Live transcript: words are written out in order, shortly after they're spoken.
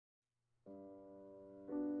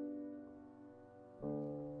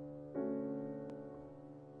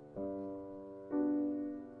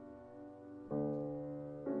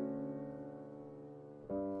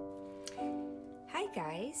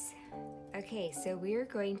guys. Okay, so we're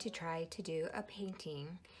going to try to do a painting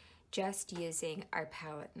just using our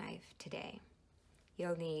palette knife today.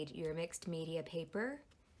 You'll need your mixed media paper,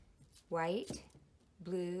 white,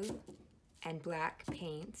 blue, and black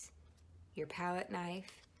paints, your palette knife,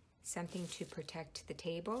 something to protect the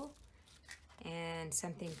table, and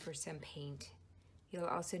something for some paint. You'll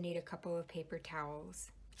also need a couple of paper towels.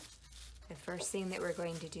 The first thing that we're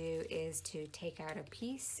going to do is to take out a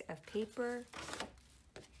piece of paper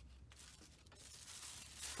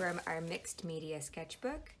from our mixed media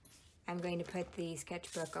sketchbook. I'm going to put the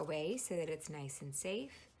sketchbook away so that it's nice and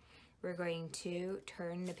safe. We're going to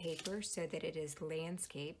turn the paper so that it is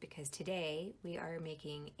landscape, because today we are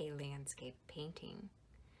making a landscape painting.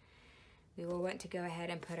 We will want to go ahead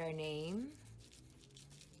and put our name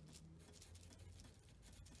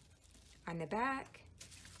on the back,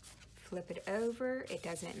 flip it over. It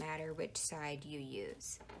doesn't matter which side you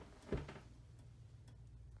use.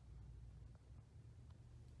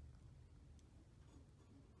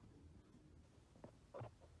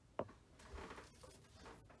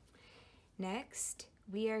 Next,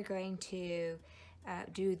 we are going to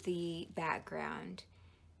do the background.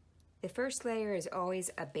 The first layer is always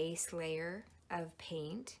a base layer of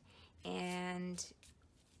paint, and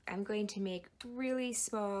I'm going to make really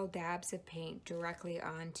small dabs of paint directly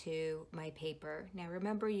onto my paper. Now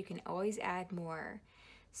remember, you can always add more.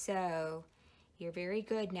 So you're very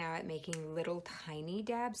good now at making little tiny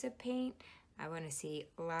dabs of paint. I want to see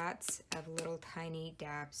lots of little tiny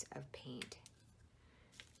dabs of paint.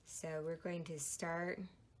 So we're going to start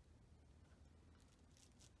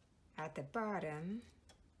at the bottom,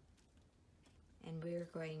 and we're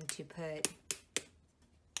going to put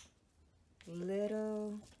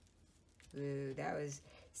little,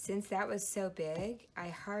 since that was so big, I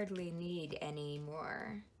hardly need any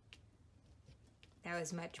more. That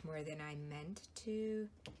was much more than I meant to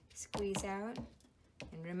squeeze out.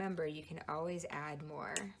 And remember, you can always add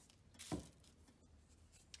more.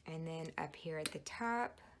 And then up here at the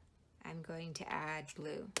top, I'm going to add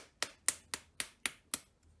blue.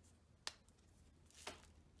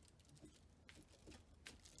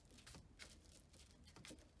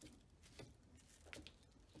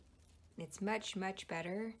 It's much, much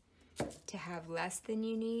better to have less than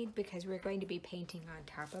you need, because we're going to be painting on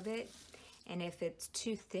top of it. And if it's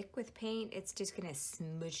too thick with paint, it's just gonna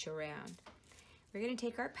smoosh around. We're gonna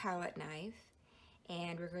take our palette knife,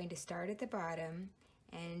 and we're going to start at the bottom,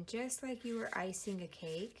 and just like you were icing a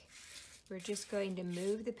cake, we're just going to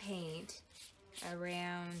move the paint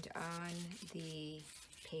around on the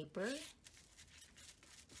paper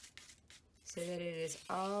so that it is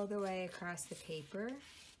all the way across the paper.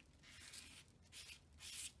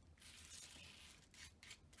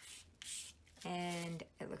 And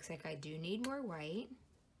it looks like I do need more white.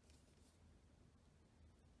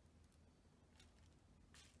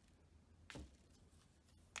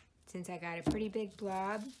 Since I got a pretty big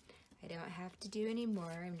blob, I don't have to do any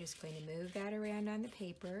more. I'm just going to move that around on the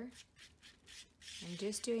paper. I'm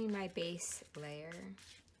just doing my base layer.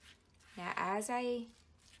 Now, as I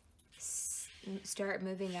start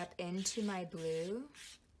moving up into my blue,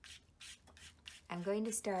 I'm going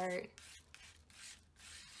to start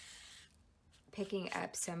picking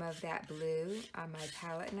up some of that blue on my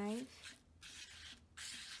palette knife,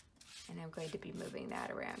 and I'm going to be moving that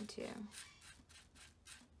around too.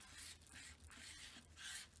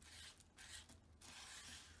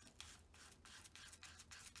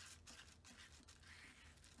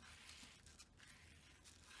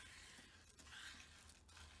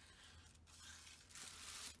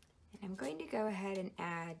 I'm going to go ahead and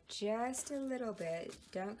add just a little bit.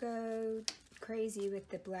 Don't go crazy with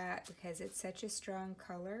the black because it's such a strong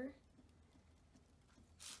color.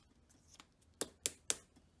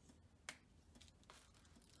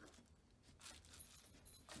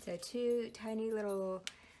 So 2 tiny little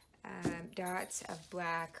dots of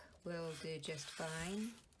black will do just fine,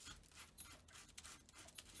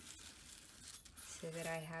 so that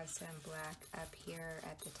I have some black up here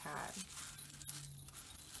at the top.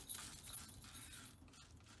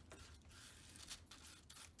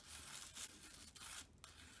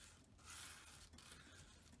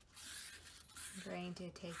 I'm going to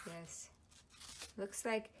take this. Looks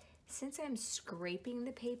like, since I'm scraping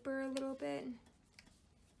the paper a little bit,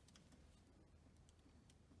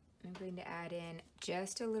 I'm going to add in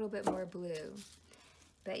just a little bit more blue.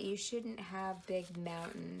 But you shouldn't have big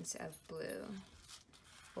mountains of blue,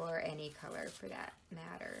 or any color for that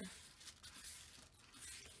matter.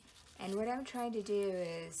 And what I'm trying to do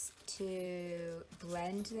is to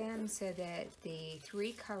blend them so that the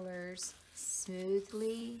 3 colors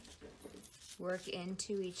smoothly work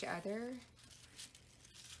into each other.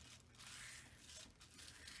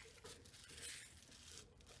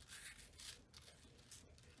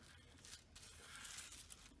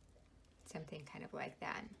 something kind of like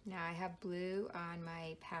that. Now I have blue on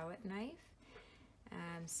my palette knife,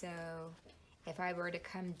 so if I were to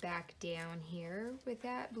come back down here with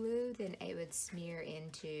that blue, then it would smear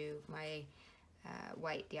into my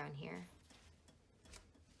white down here.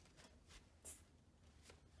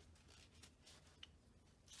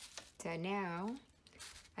 So now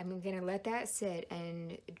I'm gonna let that sit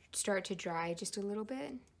and start to dry just a little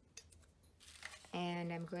bit.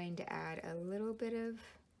 And I'm going to add a little bit of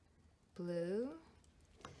blue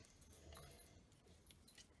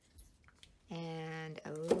and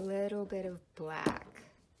a little bit of black,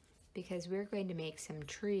 because we're going to make some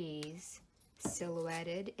trees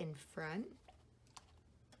silhouetted in front.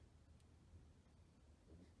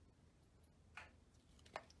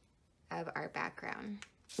 Of our background.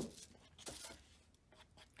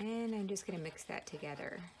 And I'm just going to mix that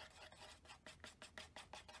together.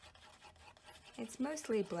 It's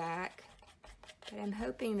mostly black, but I'm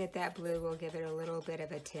hoping that that blue will give it a little bit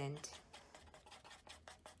of a tint.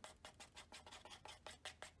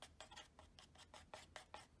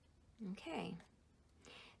 Okay,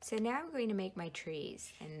 so now I'm going to make my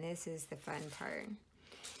trees, and this is the fun part.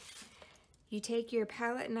 You take your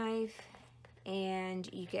palette knife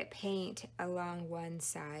and you get paint along one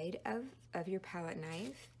side of your palette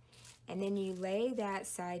knife, and then you lay that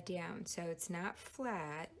side down so it's not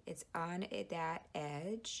flat, it's on that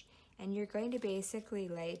edge, and you're going to basically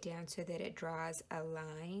lay it down so that it draws a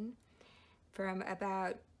line from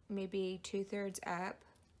about maybe 2/3 up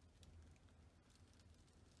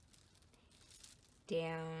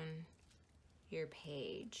down your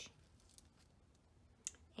page.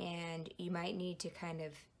 And you might need to kind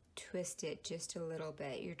of twist it just a little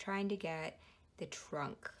bit. You're trying to get the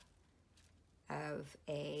trunk of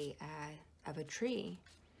a tree.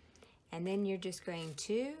 And then you're just going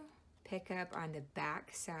to pick up on the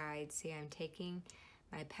back side. See, I'm taking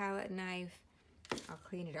my palette knife. I'll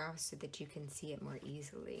clean it off so that you can see it more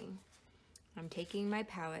easily. I'm taking my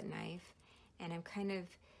palette knife and I'm kind of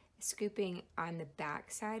scooping on the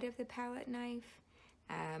back side of the palette knife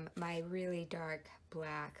my really dark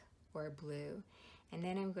black or blue. And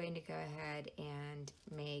then I'm going to go ahead and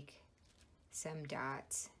make some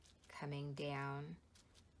dots coming down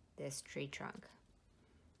this tree trunk.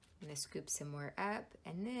 I'm going to scoop some more up,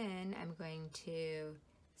 and then I'm going to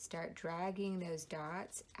start dragging those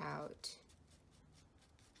dots out.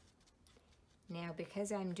 Now,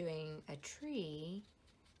 because I'm doing a tree,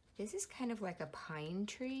 this is kind of like a pine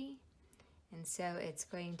tree, and so it's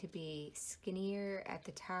going to be skinnier at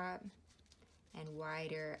the top and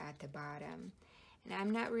wider at the bottom. And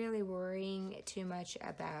I'm not really worrying too much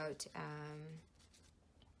about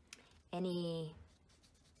any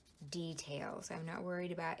details. I'm not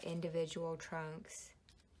worried about individual trunks.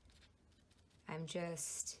 I'm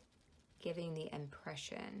just giving the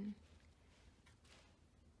impression.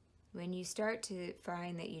 When you start to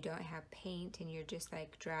find that you don't have paint and you're just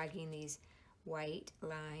like dragging these white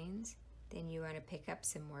lines, then you want to pick up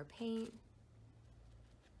some more paint.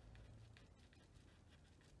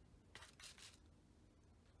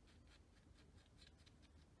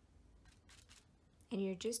 And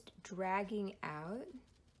you're just dragging out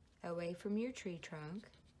away from your tree trunk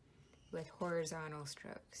with horizontal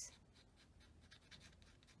strokes.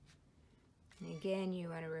 And again, you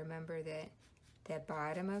want to remember that the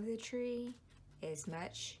bottom of the tree is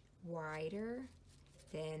much wider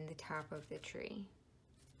than the top of the tree.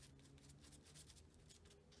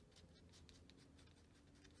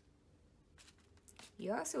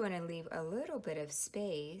 You also want to leave a little bit of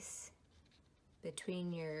space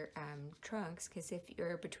between your trunks, because if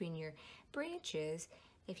you're between your branches,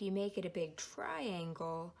 if you make it a big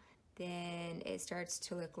triangle, then it starts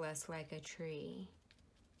to look less like a tree.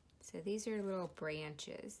 So these are little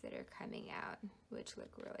branches that are coming out, which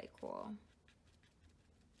look really cool.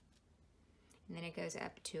 And then it goes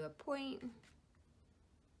up to a point.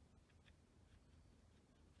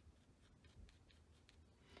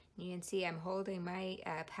 You can see I'm holding my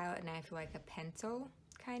palette knife like a pencil,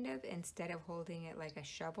 kind of, instead of holding it like a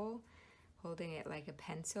shovel, holding it like a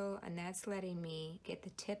pencil, and that's letting me get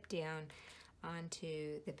the tip down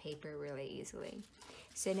onto the paper really easily.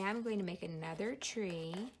 So now I'm going to make another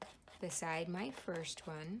tree beside my first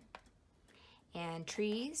one, and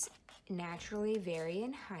trees naturally vary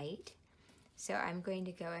in height, so I'm going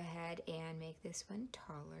to go ahead and make this one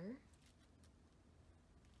taller.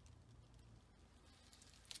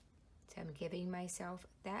 So I'm giving myself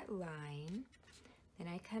that line. Then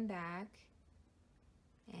I come back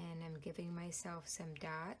and I'm giving myself some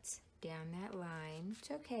dots down that line.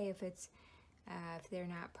 It's okay if they're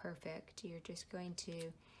not perfect. You're just going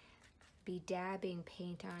to be dabbing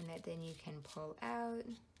paint on it, then you can pull out.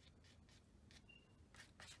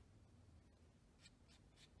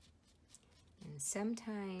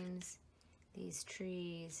 sometimes these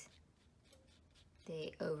trees,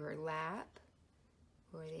 they overlap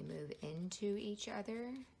or they move into each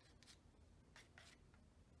other.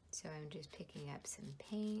 So I'm just picking up some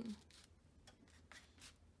paint.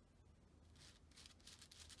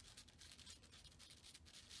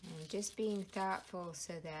 And just being thoughtful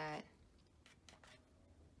so that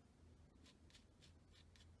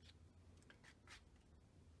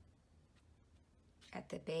at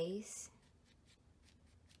the base,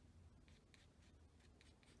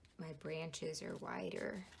 my branches are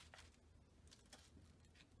wider.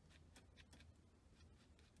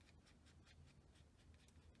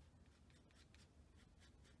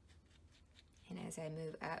 And as I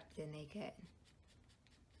move up, then they get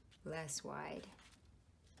less wide.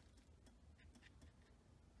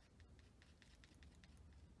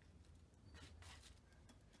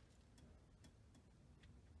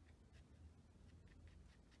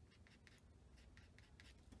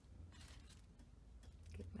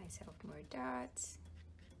 Give myself more dots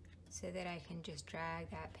so that I can just drag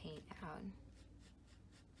that paint out.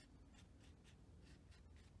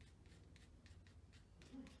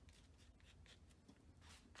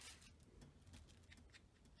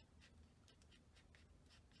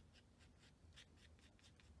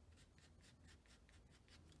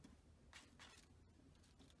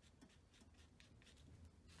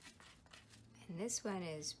 And this one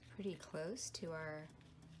is pretty close to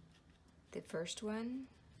the first one.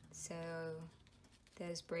 So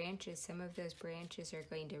those branches, some of those branches are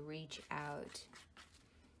going to reach out.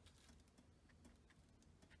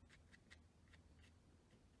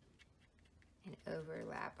 And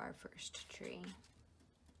overlap our first tree.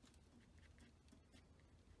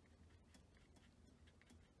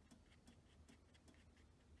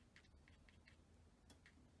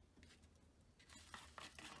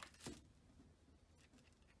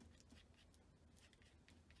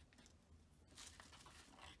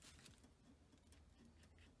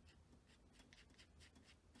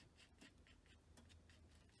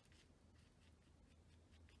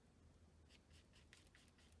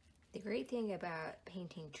 The great thing about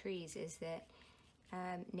painting trees is that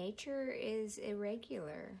nature is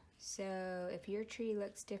irregular. So if your tree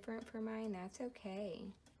looks different from mine, that's okay.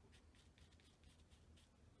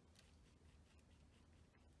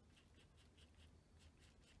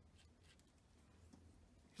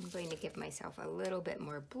 I'm going to give myself a little bit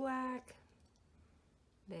more black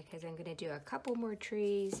because I'm going to do a couple more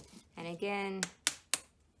trees. And again,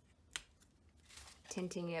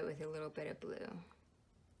 tinting it with a little bit of blue.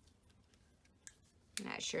 I'm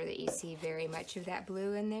not sure that you see very much of that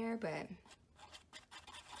blue in there, but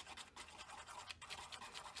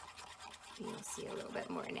you'll see a little bit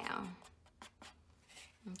more now.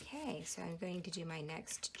 Okay, so I'm going to do my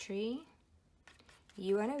next tree.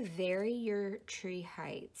 You want to vary your tree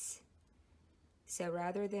heights. So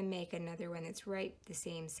rather than make another one that's right the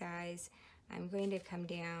same size, I'm going to come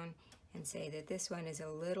down and say that this one is a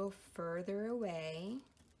little further away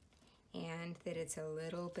and that it's a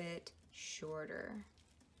little bit shorter.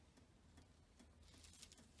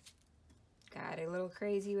 Got a little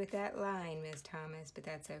crazy with that line, Ms. Thomas, but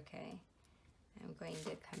that's okay. I'm going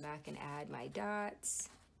to come back and add my dots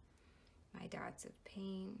of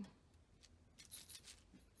paint.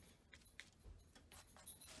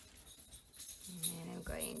 And then I'm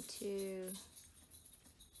going to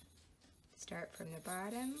start from the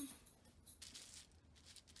bottom.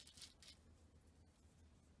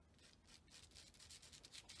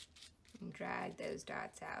 And drag those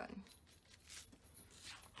dots out.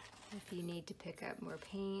 If you need to pick up more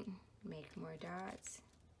paint, make more dots.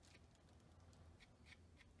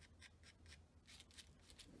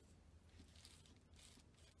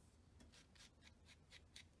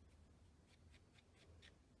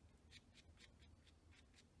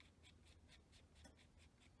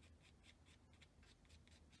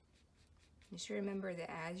 Just remember that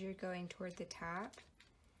as you're going toward the top,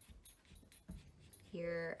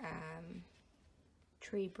 your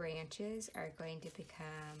tree branches are going to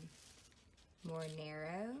become more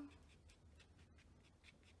narrow,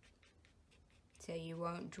 so you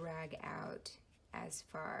won't drag out as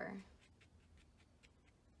far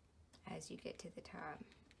as you get to the top.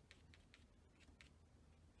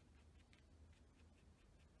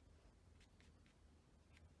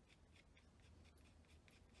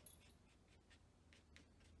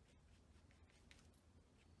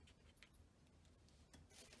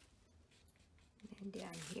 And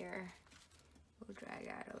down here, we'll drag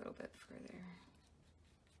out a little bit further.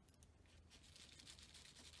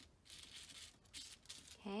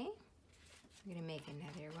 Okay, I'm gonna make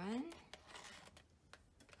another one.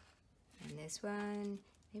 And this one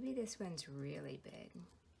Maybe this one's really big.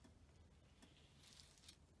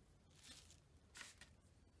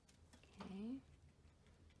 Okay.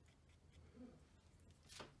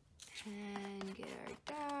 And get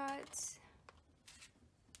our dots.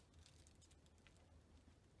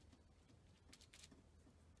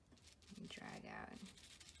 And drag out.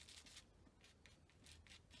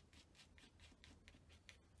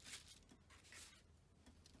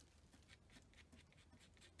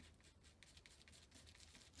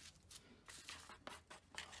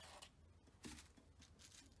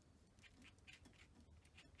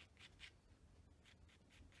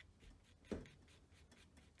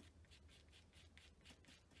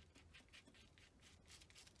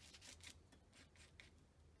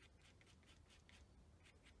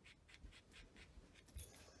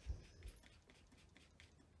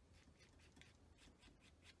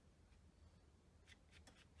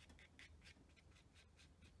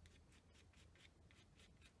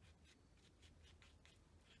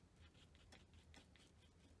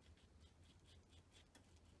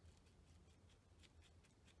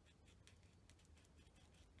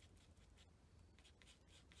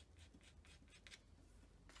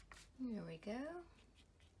 There we go.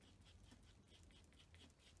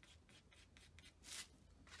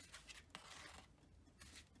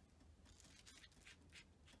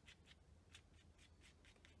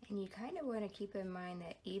 And you kind of want to keep in mind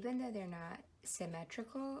that even though they're not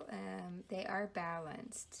symmetrical, they are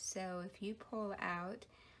balanced. So if you pull out,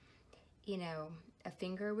 you know, a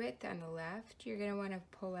finger width on the left, you're going to want to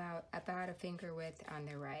pull out about a finger width on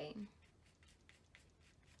the right.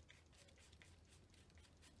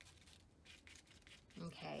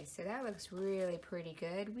 Okay, so that looks really pretty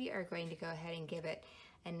good. We are going to go ahead and give it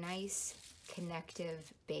a nice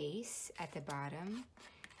connective base at the bottom.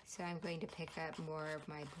 So I'm going to pick up more of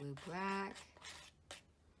my blue black,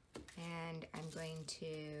 and I'm going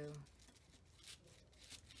to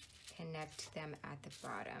connect them at the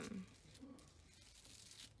bottom.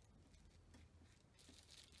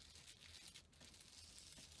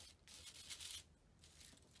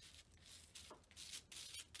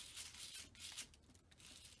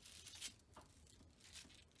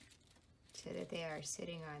 So that they are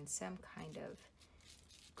sitting on some kind of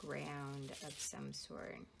ground of some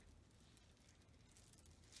sort.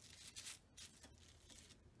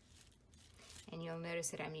 And you'll notice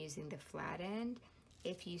that I'm using the flat end.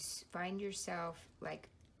 If you find yourself like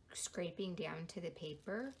scraping down to the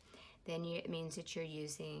paper, then it means that you're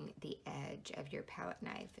using the edge of your palette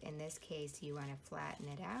knife. In this case, you want to flatten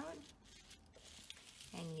it out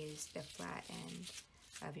and use the flat end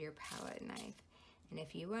of your palette knife. And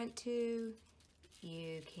if you want to,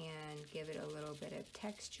 you can give it a little bit of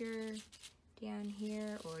texture down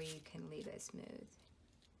here, or you can leave it smooth.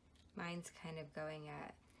 Mine's kind of going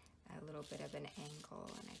at a little bit of an angle,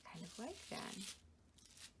 and I kind of like that.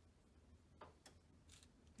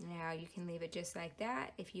 Now you can leave it just like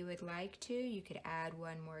that. If you would like to, you could add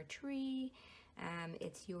one more tree.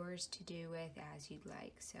 It's yours to do with as you'd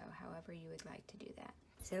like, so however you would like to do that.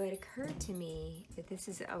 So it occurred to me that this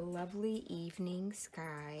is a lovely evening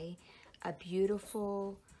sky, a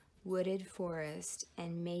beautiful wooded forest,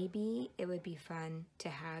 and maybe it would be fun to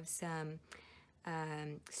have some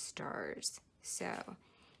stars. So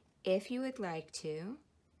if you would like to,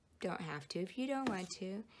 don't have to, if you don't want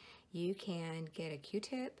to, you can get a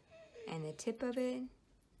Q-tip and the tip of it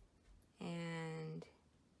and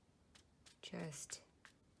just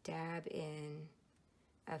dab in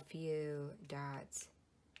a few dots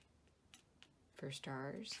for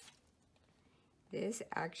stars. This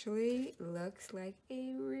actually looks like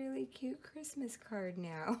a really cute Christmas card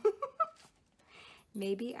now.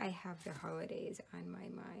 Maybe I have the holidays on my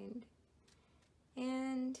mind.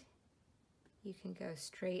 And you can go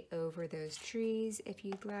straight over those trees if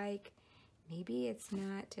you'd like. Maybe it's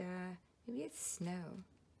not, maybe it's snow.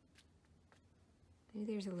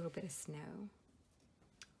 Maybe there's a little bit of snow.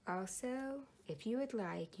 Also, if you would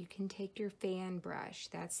like, you can take your fan brush.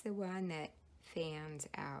 That's the one that fans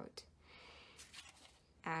out.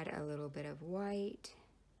 Add a little bit of white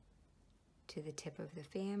to the tip of the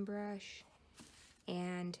fan brush.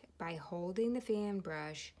 And by holding the fan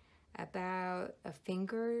brush about a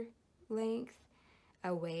finger length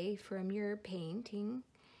away from your painting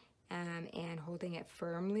and holding it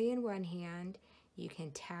firmly in one hand, you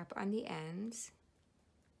can tap on the ends.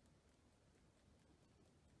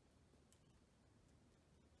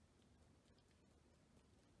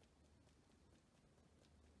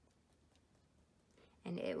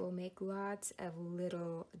 And it will make lots of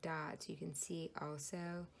little dots. You can see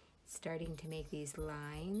also it's starting to make these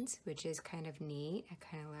lines, which is kind of neat. I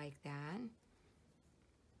kind of like that.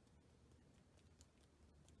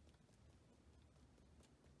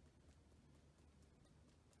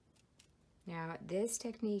 Now, this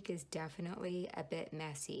technique is definitely a bit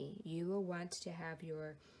messy. You will want to have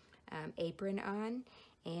your apron on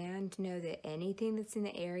and know that anything that's in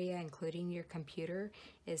the area, including your computer,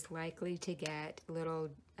 is likely to get little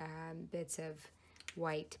bits of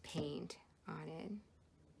white paint on it.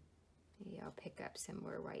 Maybe I'll pick up some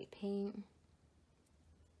more white paint.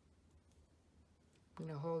 I'm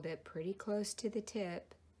going to hold it pretty close to the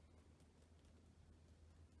tip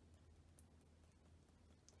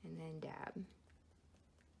and then dab.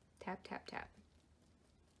 Tap, tap, tap.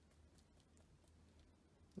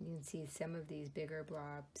 You can see some of these bigger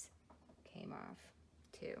blobs came off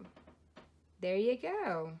too. There you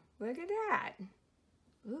go. Look at that.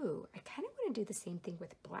 Ooh, I kind of want to do the same thing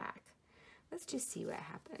with black. Let's just see what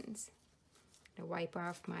happens. I'm going to wipe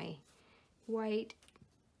off my white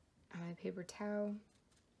on my paper towel.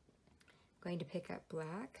 I'm going to pick up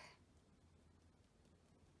black.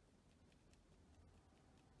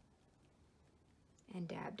 And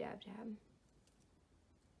dab, dab, dab.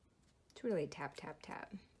 It's really tap, tap,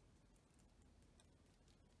 tap.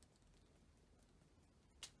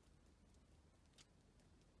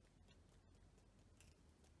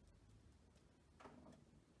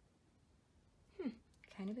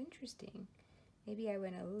 Kind of interesting. Maybe I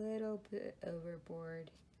went a little bit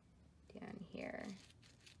overboard down here.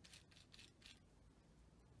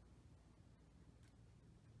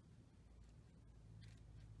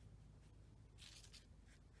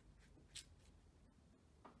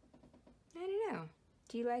 I don't know.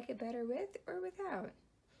 Do you like it better with or without?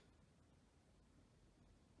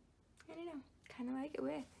 I don't know. Kind of like it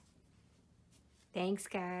with. Thanks,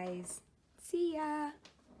 guys. See ya.